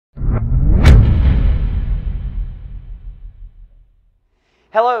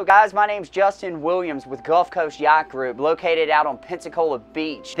Hello guys, my name's Justin Williams with Gulf Coast Yacht Group, located out on Pensacola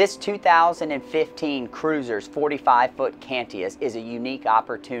Beach. This 2015 Cruiser's 45-foot Cantius is a unique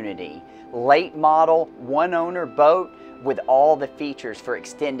opportunity. Late model, one owner boat with all the features for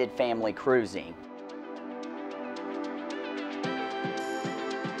extended family cruising.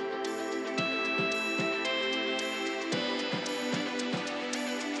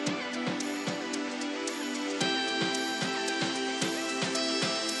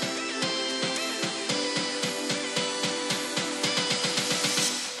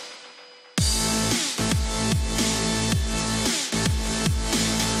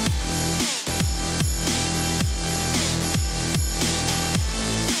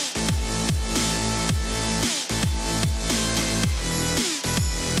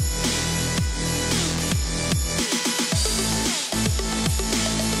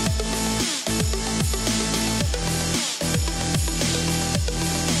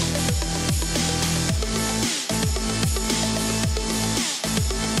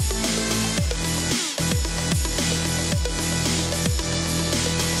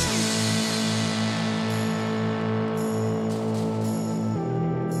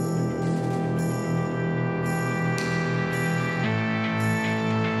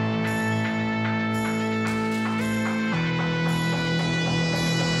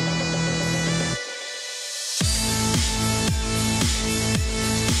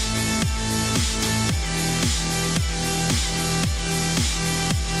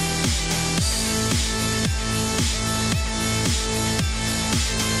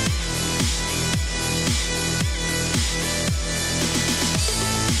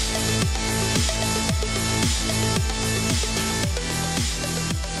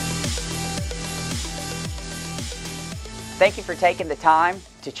 Thank you for taking the time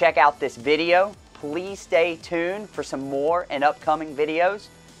to check out this video. Please stay tuned for some more and upcoming videos.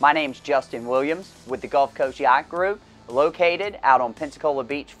 My name's Justin Williams with the Gulf Coast Yacht Group, located out on Pensacola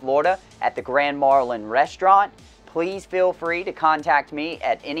Beach, Florida at the Grand Marlin restaurant. Please feel free to contact me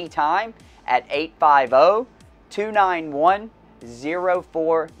at any time at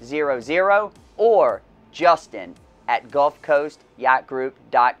 850-291-0400 or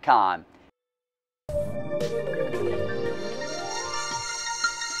Justin@GulfCoastYachtGroup.com.